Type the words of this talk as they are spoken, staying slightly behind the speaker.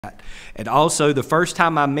And also, the first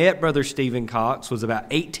time I met Brother Stephen Cox was about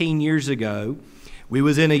 18 years ago. We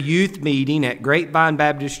was in a youth meeting at Grapevine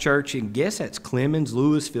Baptist Church in, guess that's Clemens,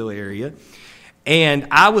 Louisville area. And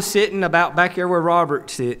I was sitting about back there where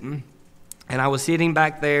Robert's sitting. And I was sitting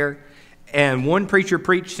back there. And one preacher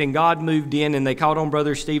preached and God moved in and they called on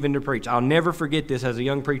Brother Stephen to preach. I'll never forget this as a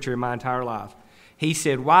young preacher in my entire life. He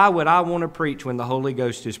said, "Why would I want to preach when the Holy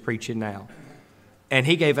Ghost is preaching now?" And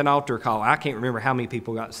he gave an altar call. I can't remember how many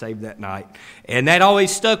people got saved that night. And that always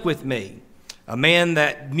stuck with me. A man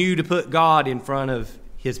that knew to put God in front of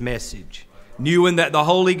his message. Knowing that the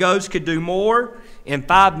Holy Ghost could do more in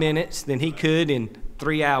 5 minutes than he could in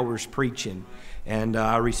 3 hours preaching. And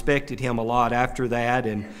I respected him a lot after that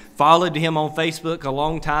and followed him on Facebook a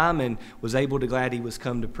long time and was able to glad he was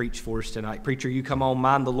come to preach for us tonight. Preacher, you come on,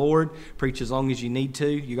 mind the Lord. Preach as long as you need to.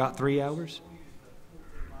 You got 3 hours?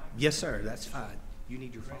 Yes, sir. That's fine. You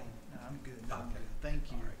need your phone? No, I'm good. Okay.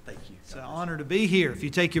 Thank you. Right, thank you. It's an honor to be here. If you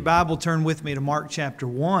take your Bible, turn with me to Mark chapter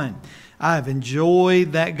 1. I have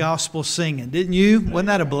enjoyed that gospel singing. Didn't you? Wasn't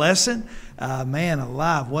that a blessing? Man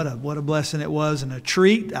alive, what a blessing it was and a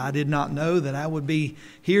treat. I did not know that I would be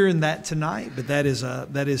hearing that tonight, but that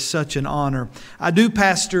is such an honor. I do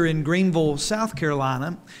pastor in Greenville, South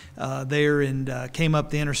Carolina, there, and came up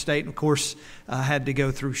the interstate. And of course, I had to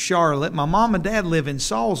go through Charlotte. My mom and dad live in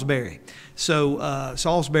Salisbury. So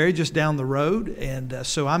Salisbury, just down the road. And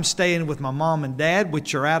so I'm staying with my mom and dad,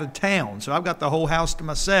 which are out of town. So I've got the whole house to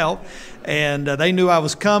myself. And they knew I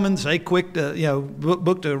was coming, so they booked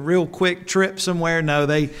a real quick trip somewhere. No,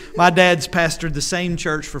 my dad's pastored the same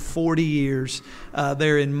church for 40 years.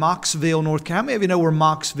 They're in Mocksville, North Carolina. How many of you know where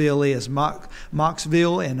Mocksville is?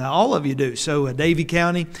 Mocksville, and all of you do. So Davie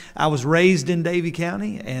County. I was raised in Davie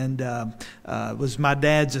County and was my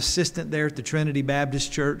dad's assistant there at the Trinity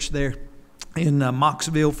Baptist Church there in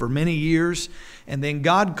Mocksville for many years. And then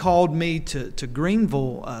God called me to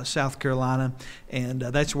Greenville, South Carolina, and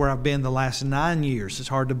that's where I've been the last 9 years. It's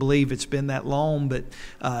hard to believe it's been that long, but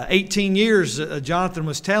 18 years, Jonathan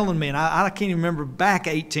was telling me, and I can't even remember back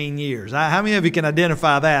 18 years. How many of you can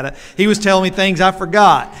identify that? He was telling me things I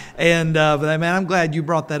forgot, and but man, I'm glad you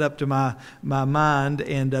brought that up to my mind,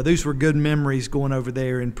 and those were good memories going over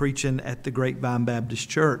there and preaching at the Grapevine Baptist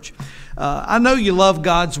Church. I know you love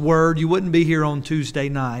God's Word. You wouldn't be here on Tuesday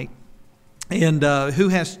night. And who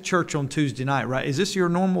has church on Tuesday night, right? Is this your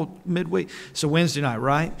normal midweek? So Wednesday night,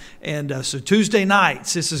 right? And so Tuesday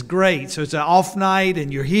nights, this is great. So it's an off night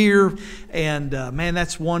and you're here. And man,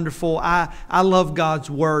 that's wonderful. I love God's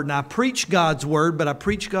Word. And I preach God's Word, but I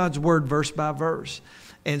preach God's Word verse by verse.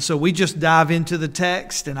 And so we just dive into the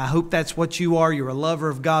text, and I hope that's what you are. You're a lover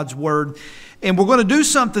of God's Word. And we're going to do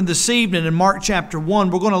something this evening in Mark chapter 1.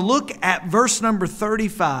 We're going to look at verse number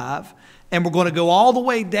 35. And we're going to go all the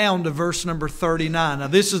way down to verse number 39. Now,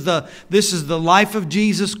 this is the life of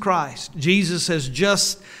Jesus Christ. Jesus has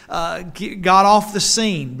just got off the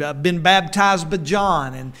scene, been baptized by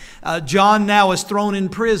John. And John now is thrown in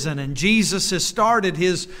prison. And Jesus has started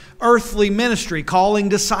his earthly ministry, calling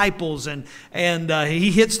disciples. And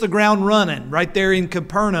he hits the ground running right there in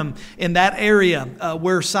Capernaum, in that area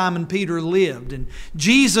where Simon Peter lived. And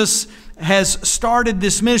Jesus has started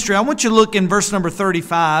this ministry. I want you to look in verse number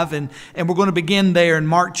 35, and we're going to begin there in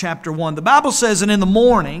Mark chapter 1. The Bible says, "And in the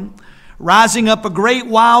morning, rising up a great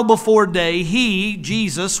while before day, he,"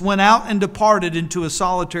 Jesus, "went out and departed into a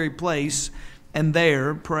solitary place, and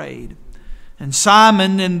there prayed. And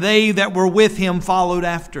Simon and they that were with him followed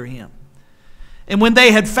after him. And when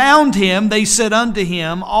they had found him, they said unto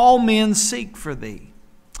him, All men seek for thee.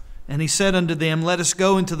 And he said unto them, Let us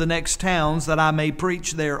go into the next towns, that I may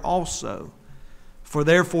preach there also. For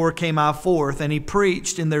therefore came I forth, and he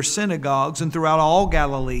preached in their synagogues and throughout all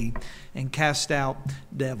Galilee, and cast out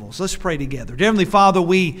devils." Let's pray together. Dear Heavenly Father,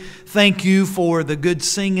 we thank you for the good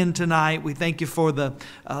singing tonight. We thank you for the,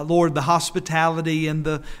 Lord, the hospitality and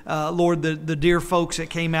the, Lord, the dear folks that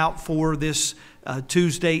came out for this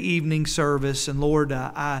Tuesday evening service. And Lord,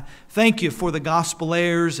 I thank you for the gospel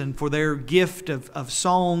airs and for their gift of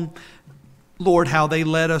song. Lord, how they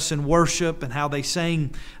led us in worship and how they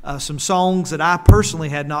sang some songs that I personally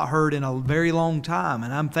had not heard in a very long time.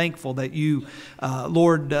 And I'm thankful that you,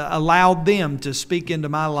 Lord, allowed them to speak into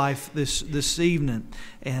my life this evening.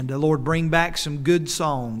 And Lord, bring back some good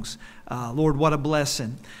songs. Lord, what a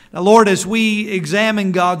blessing. Now, Lord, as we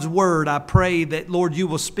examine God's Word, I pray that, Lord, you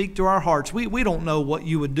will speak to our hearts. We don't know what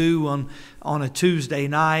you would do on a Tuesday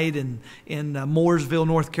night in Mooresville,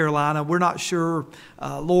 North Carolina. We're not sure,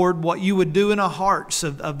 Lord, what you would do in the hearts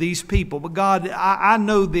of these people. But God, I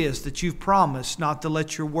know this, that you've promised not to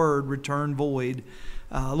let your Word return void.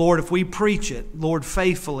 Lord, if we preach it, Lord,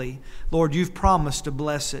 faithfully, Lord, You've promised to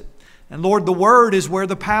bless it. And Lord, the Word is where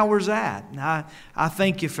the power's at. And I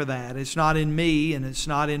thank You for that. It's not in me, and it's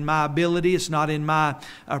not in my ability. It's not in my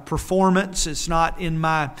performance. It's not in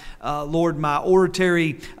my, Lord, my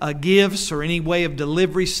oratory gifts or any way of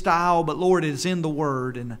delivery style. But Lord, it is in the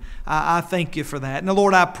Word. And I thank You for that. Now,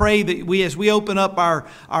 Lord, I pray that as we open up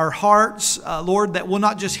our hearts, Lord, that we'll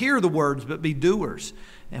not just hear the words, but be doers.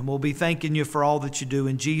 And we'll be thanking You for all that You do.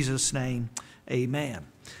 In Jesus' name, amen.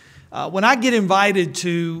 When I get invited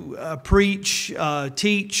to preach,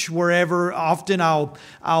 teach wherever, often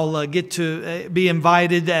I'll get to be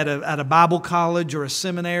invited at a Bible college or a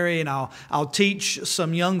seminary, and I'll teach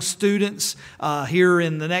some young students. Here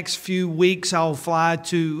in the next few weeks, I'll fly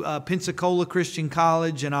to Pensacola Christian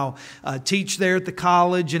College, and I'll teach there at the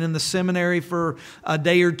college and in the seminary for a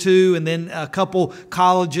day or two, and then a couple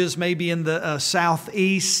colleges maybe in the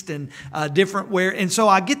southeast and different where. And so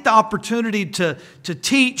I get the opportunity to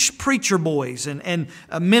teach preacher boys and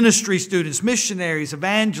ministry students, missionaries,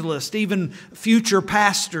 evangelists, even future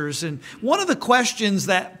pastors. And one of the questions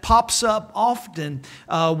that pops up often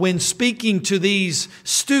when speaking to these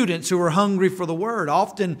students who are hungry for the Word,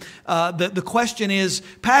 often the question is,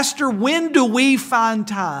 Pastor, when do we find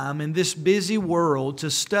time in this busy world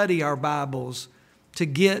to study our Bibles, to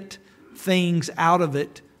get things out of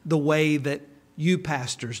it the way that you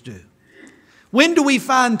pastors do? When do we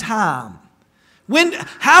find time?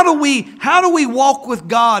 How do we walk with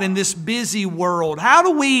God in this busy world? How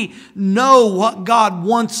do we know what God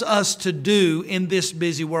wants us to do in this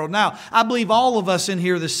busy world? Now, I believe all of us in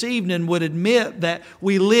here this evening would admit that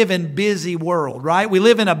we live in a busy world, right? We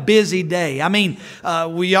live in a busy day. I mean,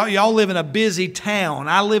 y'all live in a busy town.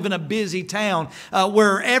 I live in a busy town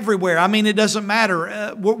where everywhere, I mean, it doesn't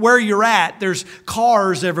matter where you're at. There's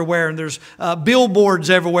cars everywhere, and there's billboards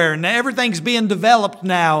everywhere, and everything's being developed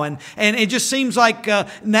now. And it just seems like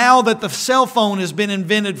now that the cell phone has been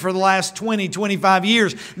invented for the last 20, 25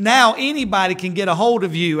 years, now anybody can get a hold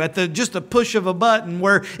of you at just a push of a button,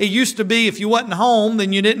 where it used to be if you wasn't home,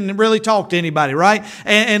 then you didn't really talk to anybody, right?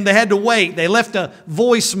 And they had to wait. They left a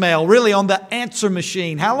voicemail really on the answer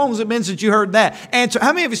machine. How long has it been since you heard that?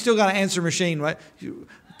 How many of you still got an answer machine, right?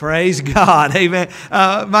 Praise God. Amen.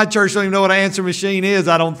 My church don't even know what an answer machine is,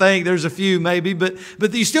 I don't think. There's a few maybe, but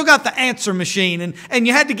you still got the answer machine, and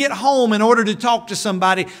you had to get home in order to talk to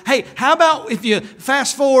somebody. Hey, how about if you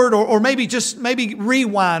fast forward or maybe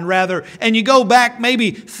rewind rather, and you go back maybe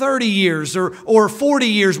 30 years or 40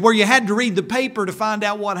 years where you had to read the paper to find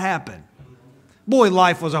out what happened? Boy,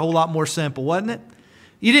 life was a whole lot more simple, wasn't it?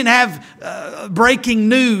 You didn't have breaking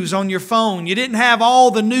news on your phone. You didn't have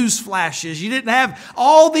all the news flashes. You didn't have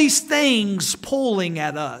all these things pulling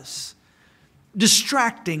at us,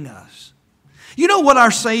 distracting us. You know what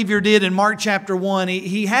our Savior did in Mark chapter 1?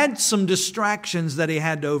 He had some distractions that He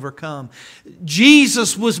had to overcome.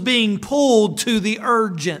 Jesus was being pulled to the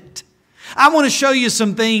urgent. I want to show you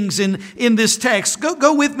some things in this text.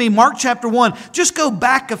 Go with me, Mark chapter 1. Just go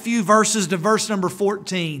back a few verses to verse number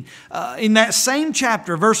 14. In that same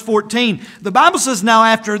chapter, verse 14, the Bible says, now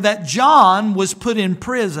after that John was put in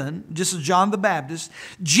prison, just as John the Baptist,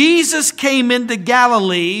 Jesus came into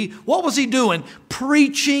Galilee. What was He doing?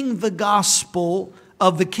 Preaching the gospel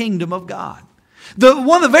of the kingdom of God.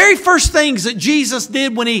 One of the very first things that Jesus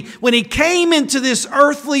did when he came into this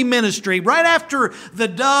earthly ministry, right after the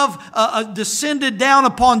dove descended down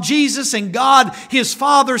upon Jesus and God, His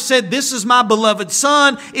Father, said, this is my beloved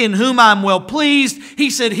Son in whom I'm well pleased. He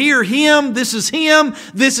said, hear Him. This is Him.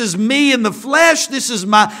 This is me in the flesh. This is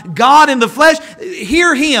my God in the flesh.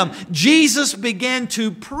 Hear Him. Jesus began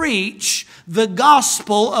to preach the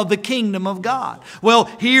gospel of the kingdom of God. Well,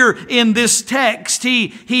 here in this text,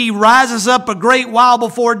 he rises up a great while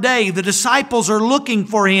before day. The disciples are looking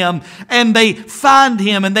for Him, and they find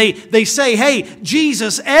Him, and they say, hey,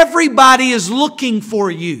 Jesus, everybody is looking for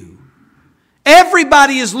you.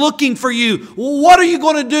 Everybody is looking for you. What are you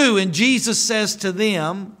going to do? And Jesus says to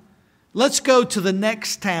them, let's go to the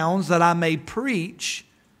next towns that I may preach,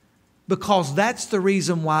 because that's the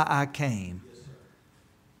reason why I came.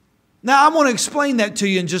 Now, I want to explain that to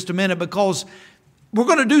you in just a minute, because we're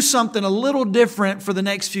going to do something a little different for the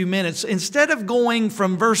next few minutes. Instead of going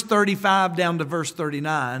from verse 35 down to verse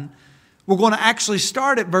 39, we're going to actually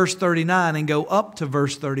start at verse 39 and go up to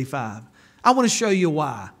verse 35. I want to show you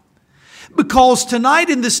why. Because tonight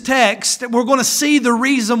in this text, we're going to see the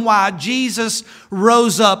reason why Jesus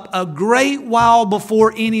rose up a great while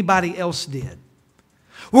before anybody else did.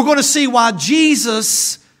 We're going to see why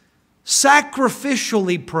Jesus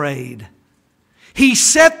sacrificially prayed. He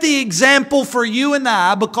set the example for you and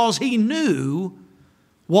I because He knew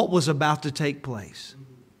what was about to take place.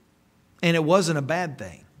 And it wasn't a bad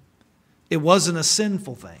thing. It wasn't a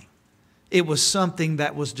sinful thing. It was something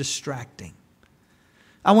that was distracting.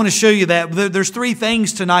 I want to show you that. There's three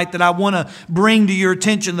things tonight that I want to bring to your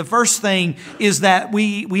attention. The first thing is that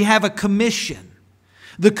we have a commission.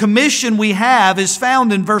 The commission we have is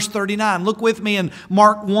found in verse 39. Look with me in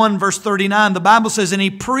Mark 1, verse 39. The Bible says, "And he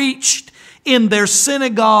preached in their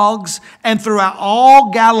synagogues and throughout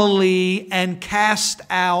all Galilee and cast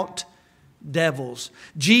out devils."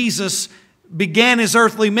 Jesus began his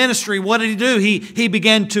earthly ministry. What did he do? He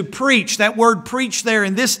began to preach. That word preach there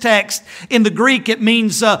in this text, in the Greek, it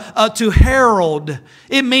means to herald.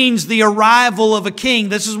 It means the arrival of a king.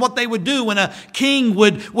 This is what they would do when a king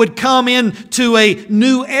would come into a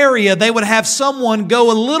new area. They would have someone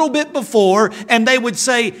go a little bit before and they would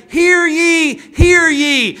say, "Hear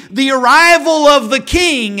ye, the arrival of the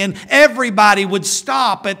king." And everybody would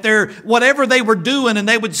stop at their whatever they were doing, and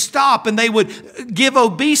they would stop and they would give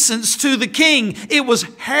obeisance to the king. It was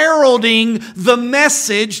heralding the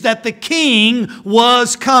message that the king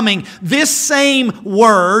was coming. This same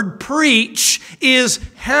word, preach, is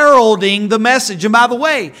heralding the message. And by the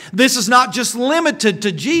way, this is not just limited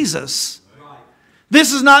to Jesus.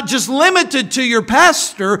 This is not just limited to your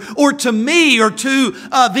pastor or to me or to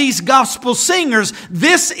these gospel singers.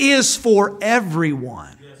 This is for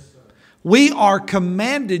everyone. We are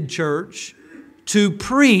commanded, church, to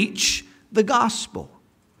preach the gospel.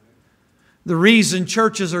 The reason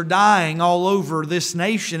churches are dying all over this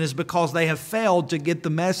nation is because they have failed to get the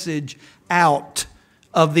message out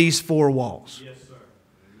of these four walls. Yes,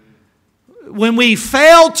 sir. When we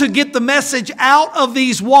fail to get the message out of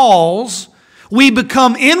these walls, we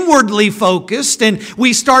become inwardly focused and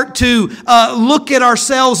we start to look at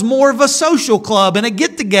ourselves more of a social club and a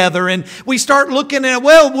get-together, and we start looking at,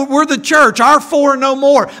 well, we're the church, our four no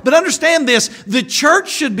more. But understand this, the church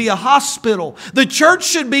should be a hospital. The church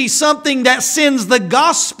should be something that sends the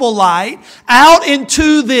gospel light out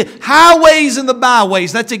into the highways and the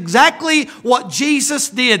byways. That's exactly what Jesus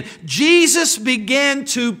did. Jesus began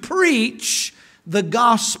to preach the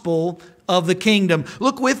gospel of the kingdom.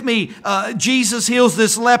 Look with me. Jesus heals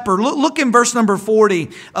this leper. Look in verse number 40,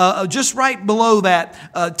 just right below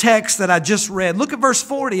that text that I just read. Look at verse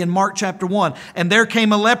 40 in Mark chapter 1. "And there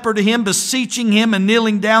came a leper to him, beseeching him and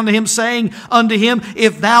kneeling down to him, saying unto him,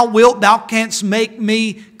 If thou wilt, thou canst make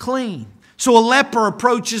me clean." So a leper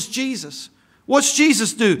approaches Jesus. What's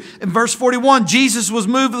Jesus do? In verse 41, Jesus was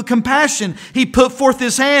moved with compassion. He put forth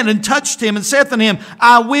his hand and touched him and saith unto him,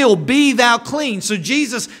 "I will, be thou clean." So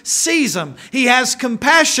Jesus sees him. He has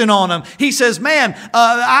compassion on him. He says, man,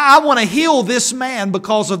 I want to heal this man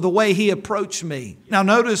because of the way he approached me. Now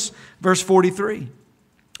notice verse 43.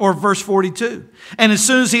 Or verse 42. "And as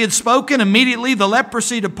soon as he had spoken, immediately the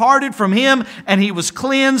leprosy departed from him, and he was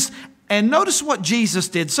cleansed." And notice what Jesus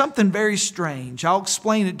did. Something very strange. I'll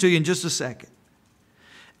explain it to you in just a second.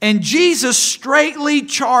 "And Jesus straightly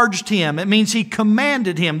charged him." It means he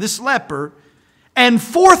commanded him, this leper, "and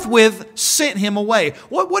forthwith sent him away."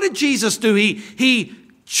 What did Jesus do? He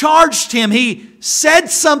charged him. He said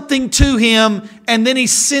something to him, and then he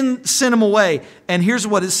sent him away. And here's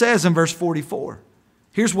what it says in verse 44.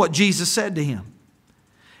 Here's what Jesus said to him.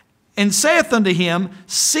 "And saith unto him,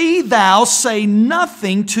 See thou say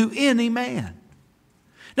nothing to any man."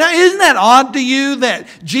 Now, isn't that odd to you that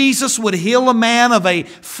Jesus would heal a man of a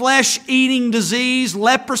flesh-eating disease,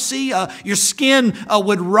 leprosy? Your skin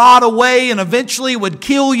would rot away and eventually would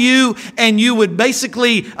kill you, and you would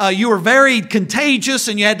basically, you were very contagious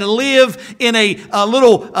and you had to live in a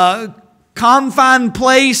little confined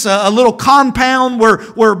place, a little compound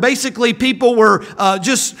where basically people were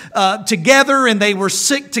just together and they were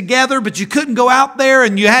sick together, but you couldn't go out there,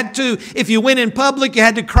 and you had to, if you went in public, you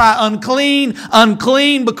had to cry unclean,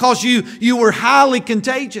 unclean, because you were highly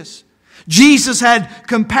contagious. Jesus had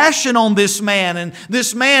compassion on this man, and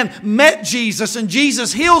this man met Jesus, and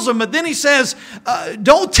Jesus heals him, but then he says,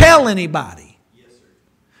 don't tell anybody.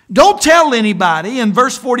 Don't tell anybody. In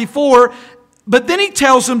verse 44, but then he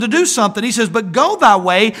tells him to do something. He says, "But go thy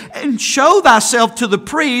way and show thyself to the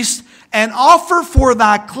priest and offer for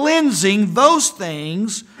thy cleansing those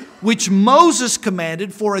things which Moses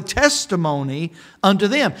commanded for a testimony unto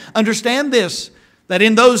them." Understand this, that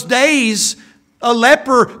in those days, a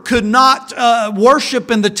leper could not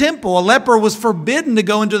worship in the temple. A leper was forbidden to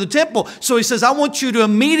go into the temple. So he says, I want you to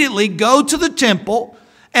immediately go to the temple,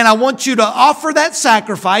 and I want you to offer that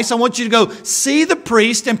sacrifice. I want you to go see the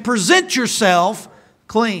priest and present yourself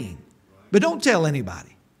clean. But don't tell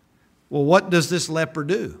anybody. Well, what does this leper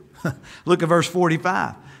do? Look at verse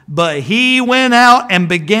 45. "But he went out and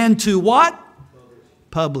began to" what?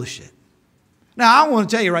 Publish it. Now, I want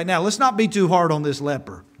to tell you right now, let's not be too hard on this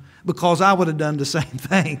leper, because I would have done the same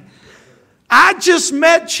thing. I just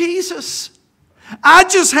met Jesus. I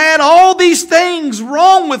just had all these things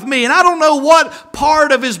wrong with me, and I don't know what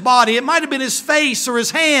part of his body. It might have been his face or his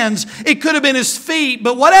hands. It could have been his feet,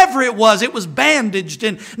 but whatever it was bandaged,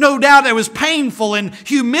 and no doubt it was painful and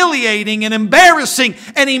humiliating and embarrassing.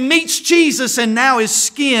 And he meets Jesus, and now his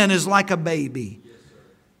skin is like a baby.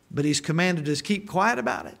 But he's commanded us to keep quiet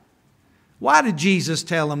about it. Why did Jesus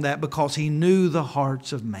tell him that? Because he knew the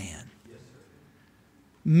hearts of man.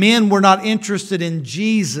 Men were not interested in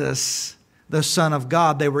Jesus, the Son of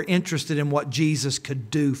God. They were interested in what Jesus could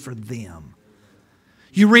do for them.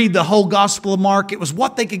 You read the whole Gospel of Mark, it was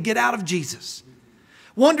what they could get out of Jesus.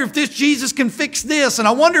 Wonder if this Jesus can fix this, and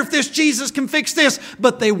I wonder if this Jesus can fix this.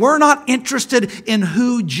 But they were not interested in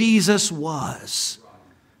who Jesus was.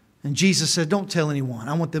 And Jesus said, don't tell anyone.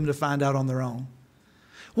 I want them to find out on their own.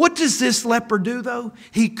 What does this leper do, though?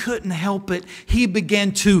 He couldn't help it. He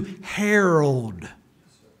began to herald.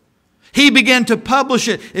 He began to publish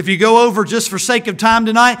it. If you go over, just for sake of time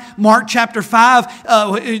tonight, Mark chapter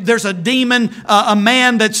 5, there's a demon, a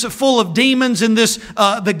man that's full of demons in this,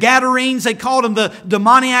 the Gadarenes. They called him the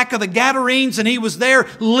demoniac of the Gadarenes, and he was there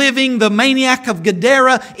living, the maniac of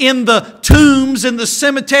Gadara, in the tombs, in the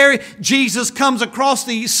cemetery. Jesus comes across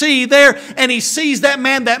the sea there, and he sees that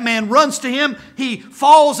man. That man runs to him. He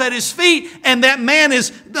falls at his feet, and that man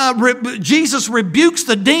is, Jesus rebukes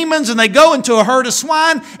the demons, and they go into a herd of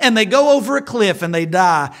swine, and they go over a cliff and they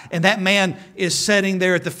die. And that man is sitting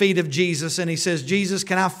there at the feet of Jesus, and he says, Jesus,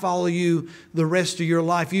 can I follow you the rest of your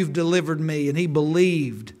life? You've delivered me. And he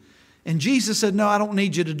believed. And Jesus said, no, I don't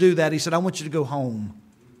need you to do that. He said, I want you to go home.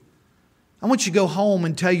 I want you to go home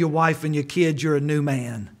and tell your wife and your kids you're a new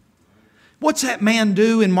man. What's that man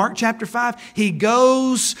do in Mark chapter 5? He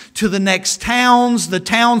goes to the next towns. The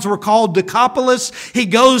towns were called Decapolis. He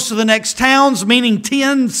goes to the next towns, meaning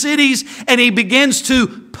 10 cities, and he begins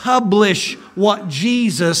to publish what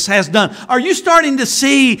Jesus has done. Are you starting to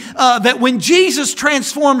see that when Jesus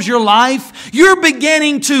transforms your life, you're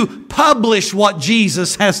beginning to publish what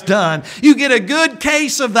Jesus has done? You get a good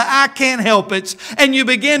case of the I can't help it, and you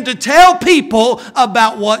begin to tell people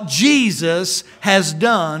about what Jesus has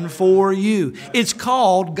done for you. It's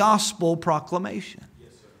called gospel proclamation.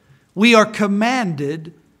 We are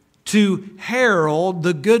commanded to herald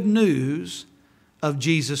the good news of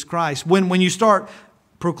Jesus Christ. When you start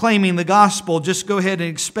proclaiming the gospel, just go ahead and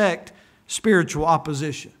expect spiritual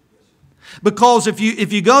opposition. Because if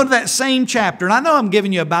you go to that same chapter, and I know I'm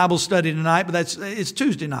giving you a Bible study tonight, but it's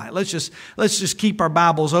Tuesday night. Let's just keep our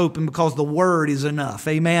Bibles open, because the Word is enough.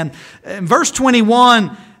 Amen. In verse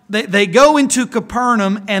 21, they go into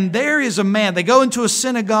Capernaum, and there is a man. They go into a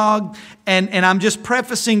synagogue, and I'm just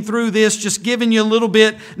prefacing through this, just giving you a little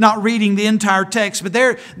bit, not reading the entire text. But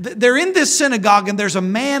they're in this synagogue, and there's a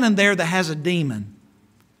man in there that has a demon.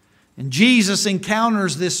 And Jesus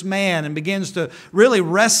encounters this man and begins to really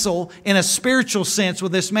wrestle in a spiritual sense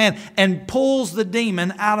with this man and pulls the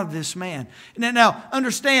demon out of this man. Now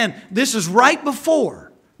understand, this is right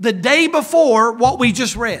before, the day before what we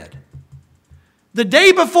just read. The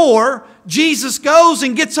day before, Jesus goes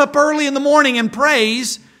and gets up early in the morning and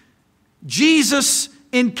prays. Jesus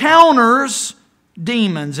encounters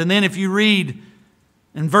demons. And then if you read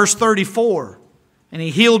in verse 34, and he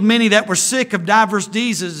healed many that were sick of diverse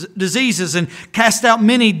diseases and cast out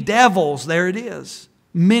many devils. There it is.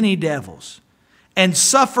 Many devils. And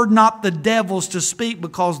suffered not the devils to speak,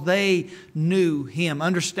 because they knew him.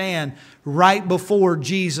 Understand, right before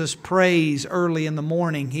Jesus prays early in the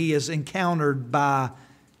morning, he is encountered by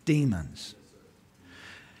demons.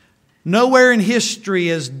 Nowhere in history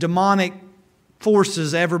has demonic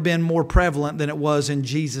forces ever been more prevalent than it was in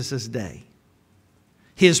Jesus' day.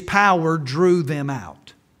 His power drew them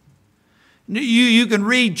out. You can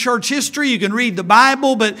read church history, you can read the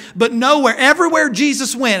Bible, but nowhere, everywhere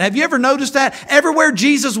Jesus went, have you ever noticed that? Everywhere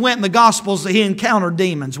Jesus went in the Gospels, he encountered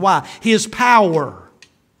demons. Why? His power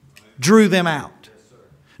drew them out.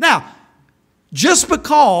 Now, just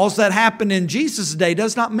because that happened in Jesus' day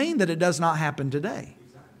does not mean that it does not happen today.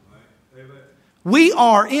 We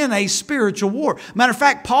are in a spiritual war. Matter of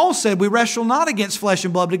fact, Paul said we wrestle not against flesh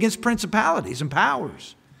and blood, but against principalities and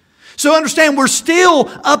powers. So understand, we're still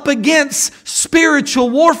up against spiritual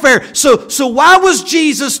warfare. So why was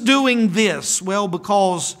Jesus doing this? Well,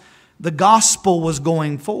 because the gospel was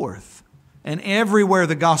going forth. And everywhere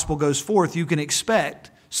the gospel goes forth, you can expect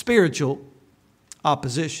spiritual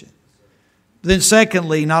opposition. Then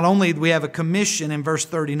secondly, not only do we have a commission in verse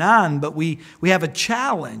 39, but we have a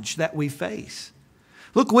challenge that we face.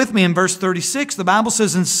 Look with me in verse 36. The Bible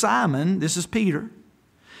says, and Simon, this is Peter,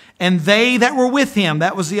 And they that were with him,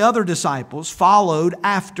 that was the other disciples, followed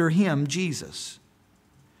after him, Jesus.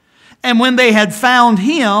 And when they had found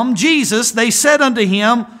him, Jesus, they said unto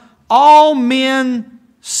him, all men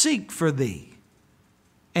seek for thee.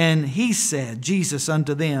 And he said, Jesus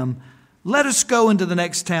unto them, let us go into the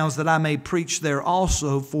next towns that I may preach there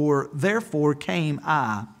also, for therefore came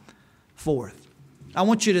I forth. I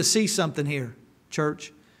want you to see something here,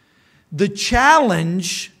 church. The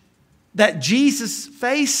challenge that Jesus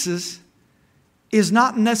faces is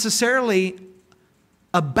not necessarily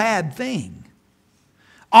a bad thing.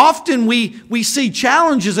 Often we see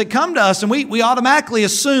challenges that come to us and we automatically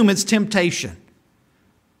assume it's temptation.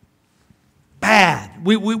 Bad.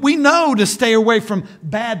 We know to stay away from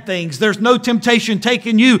bad things. There's no temptation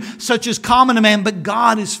taking you such as common to man, but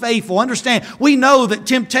God is faithful. Understand, we know that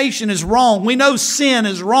temptation is wrong. We know sin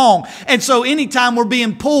is wrong. And so anytime we're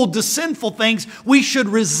being pulled to sinful things, we should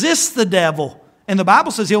resist the devil. And the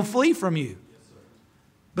Bible says he'll flee from you.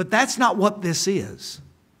 But that's not what this is.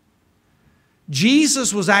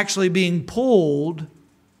 Jesus was actually being pulled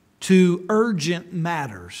to urgent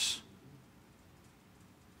matters.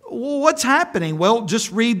 Well, what's happening? Well,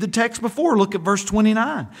 just read the text before. Look at verse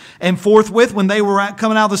 29. And forthwith, when they were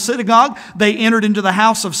coming out of the synagogue, they entered into the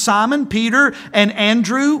house of Simon, Peter, and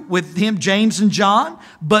Andrew, with him James and John.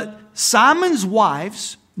 But Simon's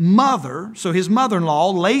wife's mother, so his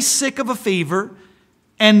mother-in-law, lay sick of a fever,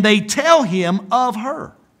 and they tell him of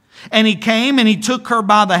her. And he came and he took her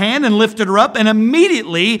by the hand and lifted her up, and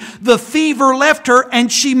immediately the fever left her,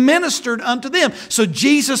 and she ministered unto them. So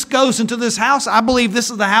Jesus goes into this house. I believe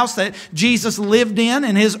this is the house that Jesus lived in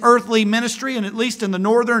his earthly ministry, and at least in the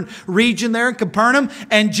northern region there in Capernaum.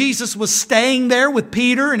 And Jesus was staying there with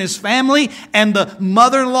Peter and his family, and the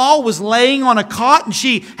mother-in-law was laying on a cot, and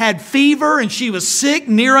she had fever, and she was sick,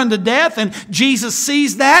 near unto death. And Jesus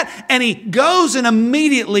sees that, and he goes and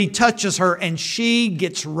immediately touches her, and she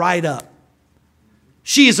gets right up.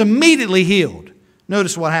 She is immediately healed.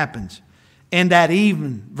 Notice what happens. And that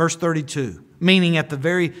evening, verse 32, meaning at the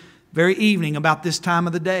very evening, about this time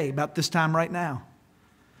of the day, about this time right now,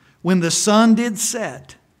 when the sun did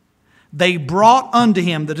set, they brought unto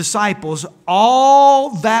him, the disciples, all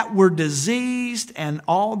that were diseased and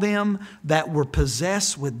all them that were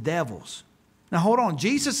possessed with devils. Now hold on,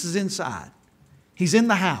 Jesus is inside. He's in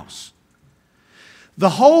the house. The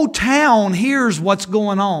whole town hears what's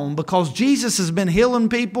going on because Jesus has been healing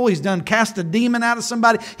people. He's done cast a demon out of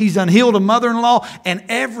somebody. He's done healed a mother-in-law. And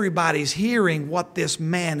everybody's hearing what this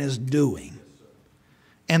man is doing.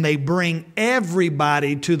 And they bring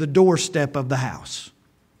everybody to the doorstep of the house.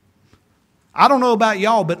 I don't know about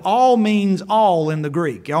y'all, but all means all in the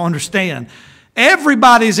Greek. Y'all understand?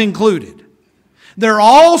 Everybody's included. They're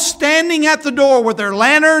all standing at the door with their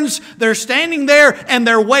lanterns. They're standing there and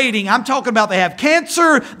they're waiting. I'm talking about they have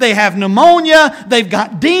cancer, they have pneumonia, they've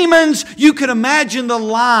got demons. You can imagine the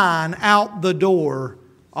line out the door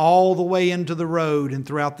all the way into the road and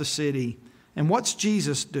throughout the city. And what's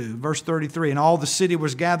Jesus do? Verse 33, and all the city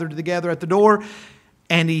was gathered together at the door,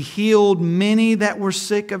 and he healed many that were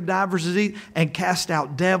sick of divers diseases, and cast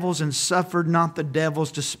out devils, and suffered not the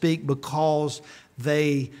devils to speak, because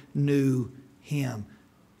they knew him.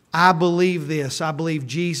 I believe this. I believe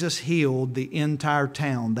Jesus healed the entire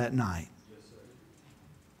town that night.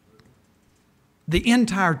 The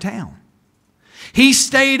entire town. He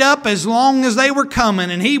stayed up as long as they were coming,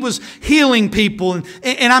 and he was healing people.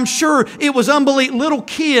 And I'm sure it was unbelievable. Little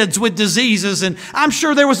kids with diseases, and I'm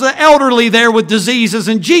sure there was the elderly there with diseases,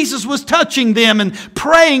 and Jesus was touching them and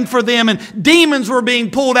praying for them, and demons were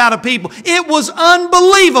being pulled out of people. It was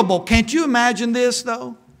unbelievable. Can't you imagine this,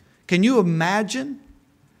 though? Can you imagine?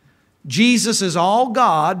 Jesus is all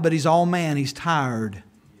God, but he's all man. He's tired.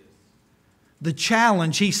 The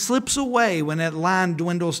challenge, he slips away when that line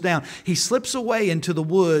dwindles down. He slips away into the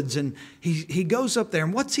woods, and he goes up there.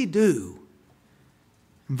 And what's he do?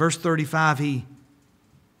 In verse 35, he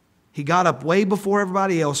got up way before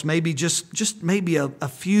everybody else, maybe just maybe a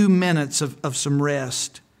few minutes of some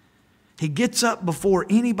rest. He gets up before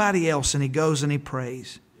anybody else, and he goes and he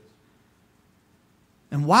prays.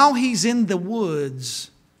 And while he's in the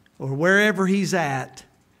woods or wherever he's at,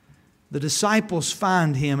 the disciples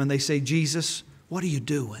find him and they say, Jesus, what are you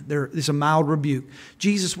doing? There's a mild rebuke.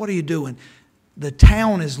 Jesus, what are you doing? The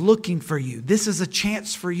town is looking for you. This is a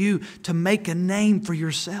chance for you to make a name for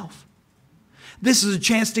yourself. This is a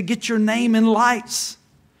chance to get your name in lights.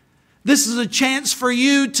 This is a chance for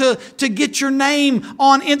you to get your name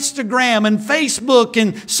on Instagram and Facebook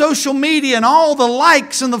and social media and all the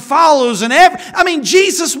likes and the follows and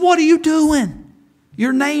Jesus, what are you doing?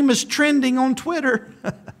 Your name is trending on Twitter.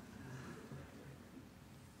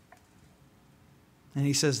 And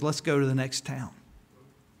he says, let's go to the next town,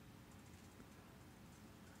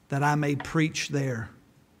 that I may preach there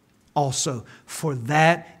also. For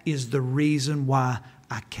that is the reason why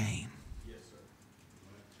I came.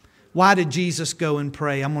 Why did Jesus go and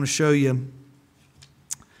pray? I'm going to show you.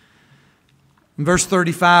 In verse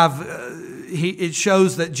 35, it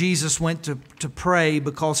shows that Jesus went to pray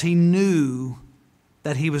because he knew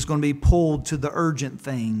that he was going to be pulled to the urgent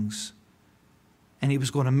things and he was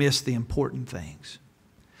going to miss the important things.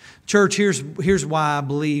 Church, here's why I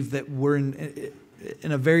believe that we're in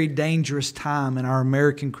a very dangerous time in our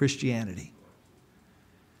American Christianity.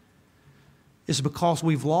 It's because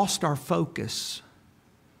we've lost our focus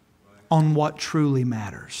on what truly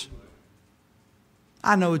matters.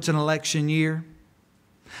 I know it's an election year.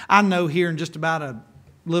 I know here in just about a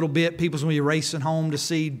little bit, people's going to be racing home to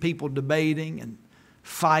see people debating and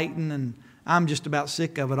fighting, and I'm just about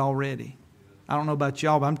sick of it already. I don't know about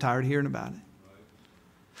y'all, but I'm tired of hearing about it.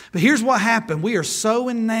 But here's what happened. We are so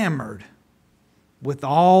enamored with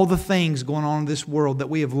all the things going on in this world that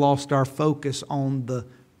we have lost our focus on the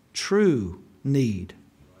true need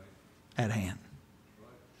at hand.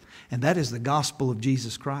 And that is the gospel of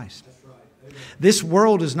Jesus Christ. This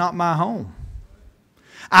world is not my home.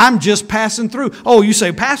 I'm just passing through. Oh, you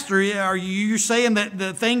say, Pastor, are you saying that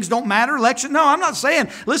the things don't matter? Election? No, I'm not saying.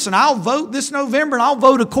 Listen, I'll vote this November and I'll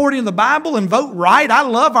vote according to the Bible and vote right. I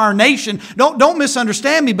love our nation. Don't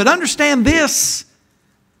misunderstand me, but understand this.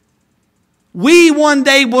 We one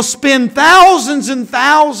day will spend thousands and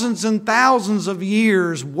thousands and thousands of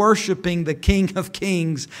years worshiping the King of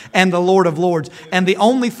Kings and the Lord of Lords. And the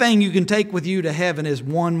only thing you can take with you to heaven is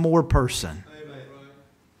one more person.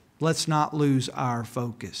 Let's not lose our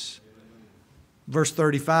focus. Verse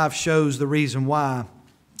 35 shows the reason why.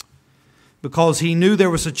 Because he knew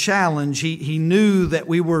there was a challenge. He knew that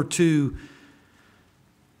we were to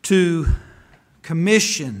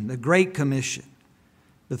commission, the Great Commission.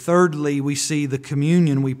 But thirdly, we see the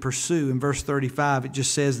communion we pursue. In verse 35, it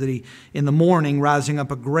just says that he, in the morning, rising up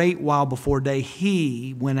a great while before day,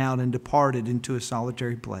 he went out and departed into a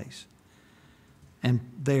solitary place and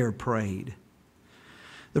there prayed.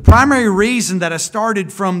 The primary reason that I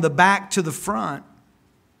started from the back to the front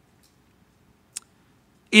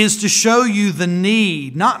is to show you the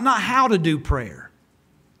need, not how to do prayer.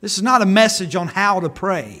 This is not a message on how to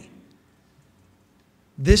pray.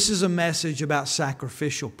 This is a message about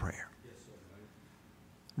sacrificial prayer.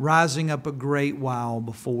 Rising up a great while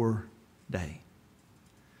before day.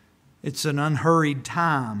 It's an unhurried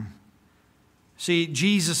time. See,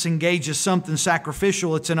 Jesus engages something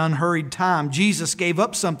sacrificial. It's an unhurried time. Jesus gave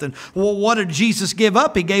up something. Well, what did Jesus give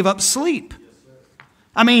up? He gave up sleep.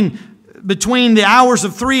 I mean, between the hours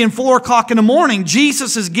of 3 and 4 o'clock in the morning,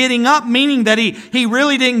 Jesus is getting up, meaning that he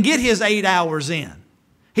really didn't get his 8 hours in.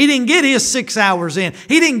 He didn't get his 6 hours in.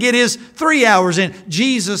 He didn't get his 3 hours in.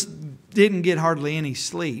 Jesus didn't get hardly any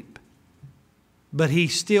sleep. But he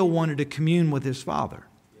still wanted to commune with his Father.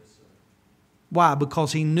 Why?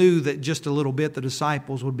 Because he knew that just a little bit the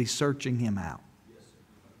disciples would be searching him out.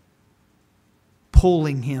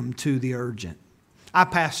 Pulling him to the urgent. I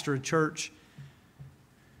pastor a church.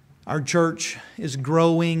 Our church is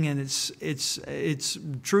growing, and it's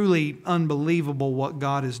truly unbelievable what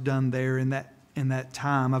God has done there in that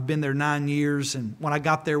time. I've been there 9 years, and when I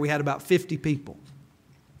got there, we had about 50 people.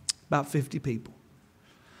 About 50 people.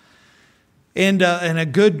 And a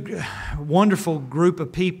good, wonderful group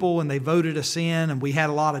of people, and they voted us in, and we had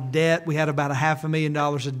a lot of debt. We had about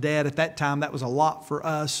 $500,000 of debt. At that time, that was a lot for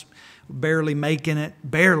us. Barely making it.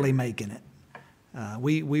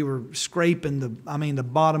 We were scraping the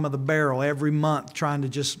bottom of the barrel every month, trying to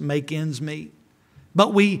just make ends meet.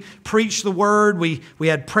 But we preached the Word. We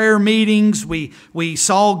had prayer meetings. We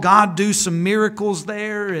saw God do some miracles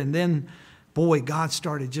there. And then, boy, God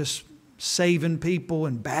started just saving people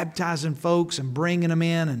and baptizing folks and bringing them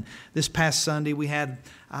in. And this past Sunday we had,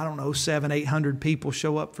 700-800 people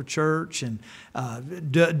show up for church, and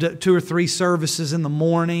 2 or 3 services in the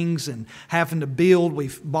mornings, and having to build.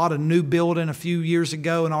 We bought a new building a few years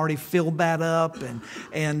ago and already filled that up,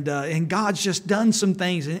 and God's just done some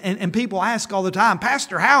things. And people ask all the time,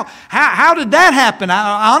 Pastor, how did that happen?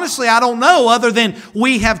 Honestly, I don't know, other than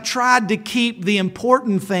we have tried to keep the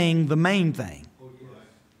important thing the main thing.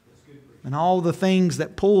 And all the things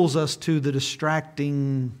that pulls us to the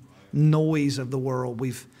distracting noise of the world,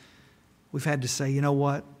 we've had to say, you know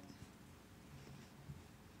what?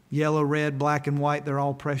 Yellow, red, black, and white, they're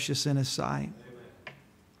all precious in His sight. Amen.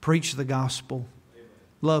 Preach the gospel. Amen.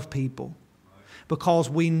 Love people. Because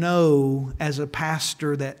we know as a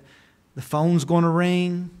pastor that the phone's going to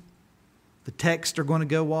ring, the texts are going to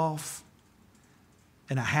go off,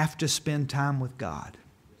 And I have to spend time with God.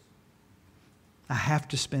 I have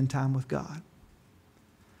to spend time with God.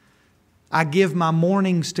 I give my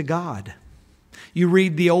mornings to God. You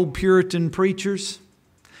read the old Puritan preachers.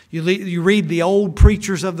 You read the old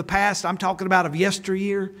preachers of the past. I'm talking about of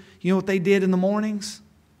yesteryear. You know what they did in the mornings?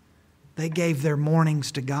 They gave their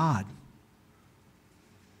mornings to God.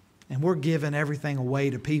 And we're giving everything away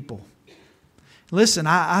to people. Listen,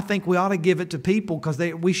 I think we ought to give it to people because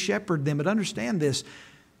we shepherd them. But understand this.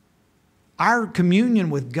 Our communion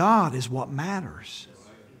with God is what matters.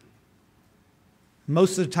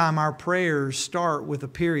 Most of the time our prayers start with a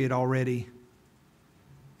period already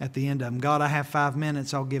at the end of them. God, I have 5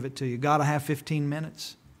 minutes, I'll give it to you. God, I have 15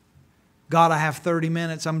 minutes. God, I have 30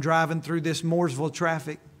 minutes. I'm driving through this Mooresville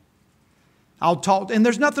traffic. I'll talk. And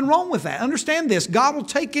there's nothing wrong with that. Understand this. God will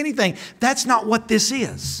take anything. That's not what this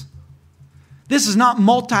is. This is not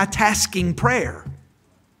multitasking prayer.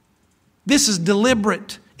 This is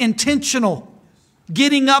deliberate, intentional.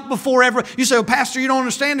 Getting up before everyone. You say, well, Pastor, you don't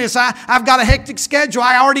understand this. I've got a hectic schedule.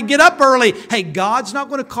 I already get up early. Hey, God's not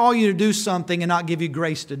going to call you to do something and not give you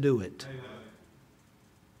grace to do it. Amen.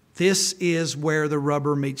 This is where the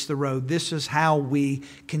rubber meets the road. This is how we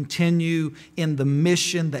continue in the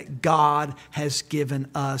mission that God has given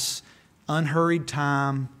us. Unhurried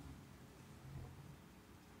time,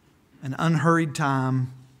 an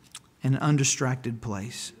undistracted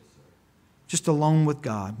place. Just alone with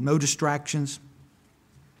God. No distractions.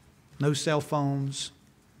 No cell phones.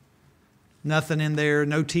 Nothing in there.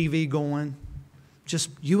 No TV going. Just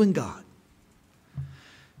you and God.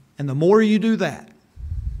 And the more you do that,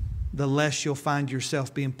 the less you'll find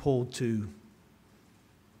yourself being pulled to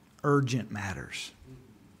urgent matters.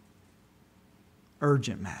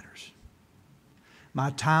 Urgent matters. My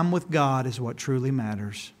time with God is what truly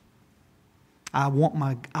matters. I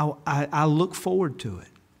look forward to it.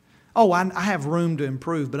 Oh, I have room to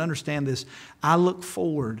improve, but understand this. I look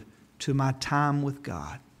forward to my time with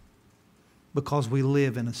God because we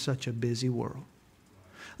live in such a busy world.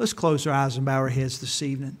 Let's close our eyes and bow our heads this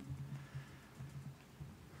evening.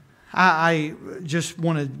 I just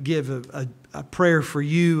want to give a prayer for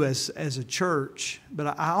you as a church,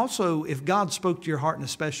 but I also, if God spoke to your heart in a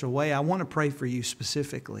special way, I want to pray for you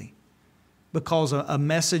specifically because a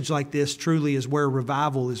message like this truly is where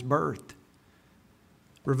revival is birthed.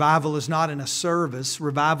 Revival is not in a service.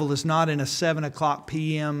 Revival is not in a 7 o'clock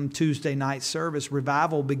p.m. Tuesday night service.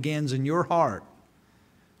 Revival begins in your heart.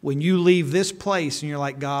 When you leave this place and you're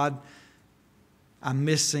like, God, I'm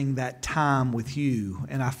missing that time with you,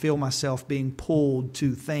 and I feel myself being pulled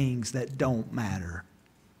to things that don't matter.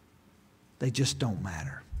 They just don't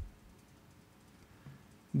matter.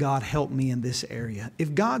 God, help me in this area.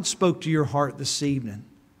 If God spoke to your heart this evening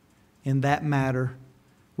in that matter,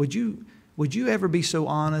 would you ever be so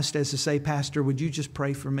honest as to say, Pastor, would you just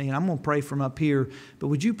pray for me? And I'm going to pray from up here, but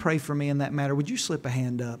would you pray for me in that matter? Would you slip a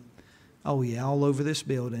hand up? Oh, yeah, all over this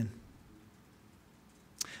building.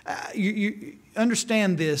 You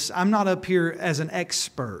understand this. I'm not up here as an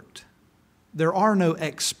expert. There are no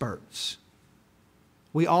experts.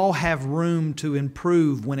 We all have room to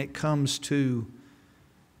improve when it comes to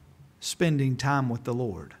spending time with the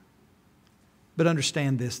Lord. But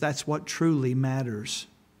understand this. That's what truly matters.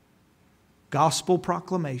 Gospel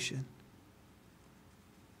proclamation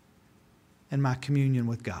and my communion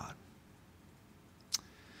with God.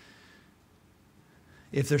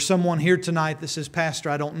 If there's someone here tonight that says, Pastor,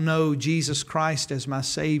 I don't know Jesus Christ as my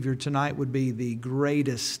Savior, tonight would be the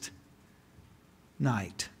greatest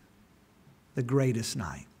night. The greatest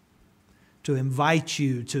night. To invite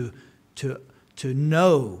you to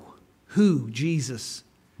know who Jesus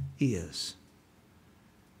is.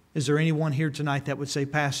 Is there anyone here tonight that would say,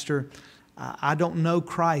 Pastor, I don't know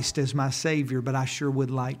Christ as my Savior, but I sure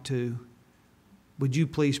would like to. Would you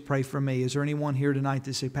please pray for me? Is there anyone here tonight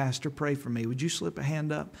that say, Pastor, pray for me? Would you slip a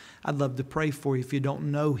hand up? I'd love to pray for you. If you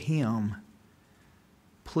don't know Him,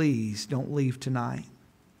 please don't leave tonight.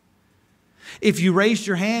 If you raised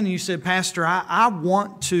your hand and you said, Pastor, I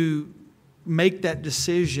want to make that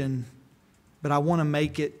decision, but I want to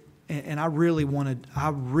make it, and I really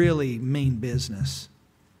mean business.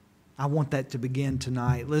 I want that to begin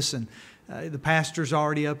tonight. Listen, the pastor's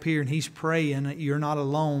already up here and he's praying. You're not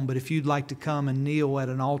alone, but if you'd like to come and kneel at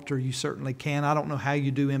an altar, you certainly can. I don't know how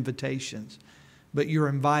you do invitations, but you're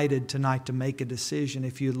invited tonight to make a decision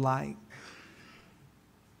if you'd like.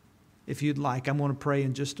 If you'd like, I'm going to pray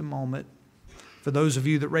in just a moment. For those of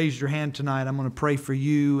you that raised your hand tonight, I'm going to pray for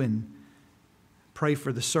you and pray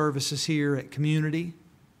for the services here at Community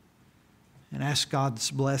and ask God's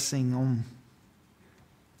blessing on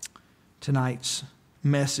tonight's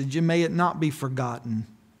message, and may it not be forgotten.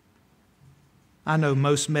 I know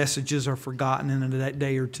most messages are forgotten in a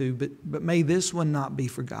day or two, but may this one not be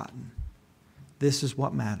forgotten. This is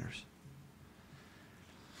what matters.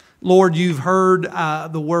 Lord, you've heard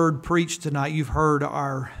the word preached tonight. You've heard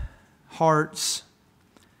our hearts.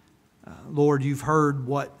 Lord, you've heard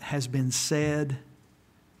what has been said.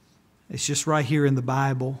 It's just right here in the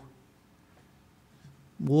Bible.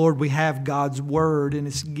 Lord, we have God's word, and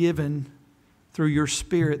it's given through your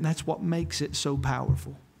Spirit, and that's what makes it so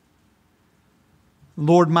powerful.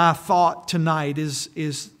 Lord, my thought tonight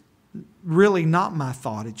is really not my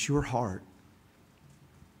thought, it's your heart.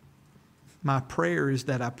 My prayer is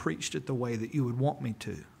that I preached it the way that you would want me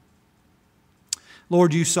to.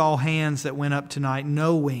 Lord, you saw hands that went up tonight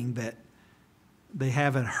knowing that they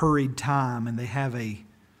have a hurried time and they have a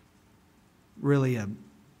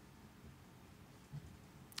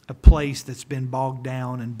place that's been bogged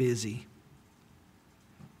down and busy.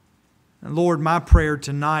 And Lord, my prayer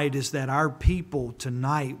tonight is that our people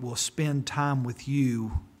tonight will spend time with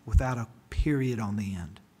you without a period on the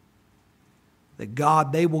end. That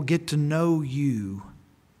God, they will get to know you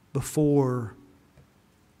before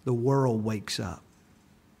the world wakes up.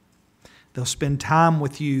 They'll spend time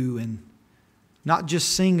with you and not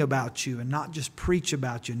just sing about you and not just preach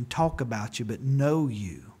about you and talk about you, but know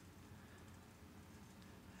you.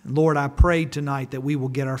 And Lord, I pray tonight that we will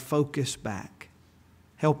get our focus back.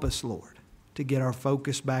 Help us, Lord, to get our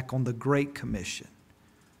focus back on the Great Commission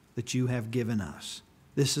that you have given us.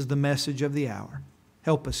 This is the message of the hour.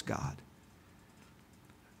 Help us, God.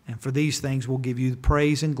 And for these things, we'll give you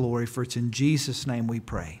praise and glory, for it's in Jesus' name we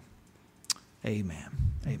pray. Amen.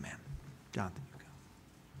 Amen. Jonathan, you go.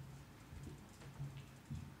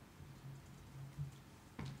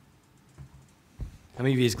 How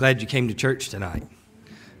many of you is glad you came to church tonight?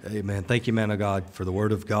 Amen. Thank you, man of God, for the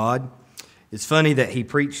word of God. It's funny that he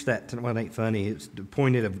preached that. Well, it ain't funny. It's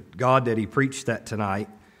appointed of God that he preached that tonight.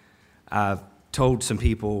 I've told some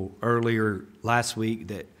people earlier last week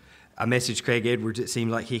that I messaged Craig Edwards. It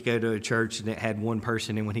seemed like he could go to a church and it had one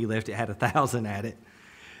person, and when he left, it had 1,000 at it.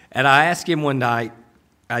 And I asked him one night,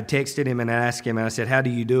 I texted him and I asked him, and I said, how do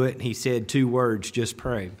you do it? And he said 2 words, just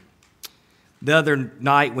pray. The other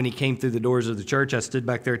night when he came through the doors of the church, I stood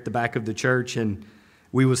back there at the back of the church, and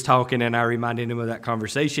we was talking, and I reminded him of that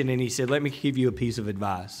conversation, and he said, let me give you a piece of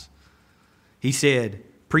advice. He said,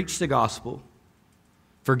 preach the gospel,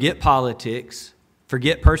 forget politics,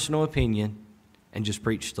 forget personal opinion, and just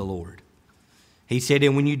preach the Lord. He said,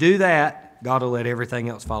 and when you do that, God will let everything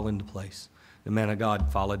else fall into place. The man of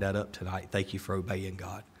God followed that up tonight. Thank you for obeying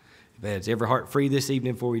God. Is every heart free this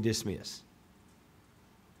evening before we dismiss?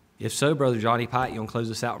 If so, Brother Johnny Pike, you want to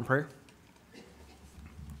close us out in prayer?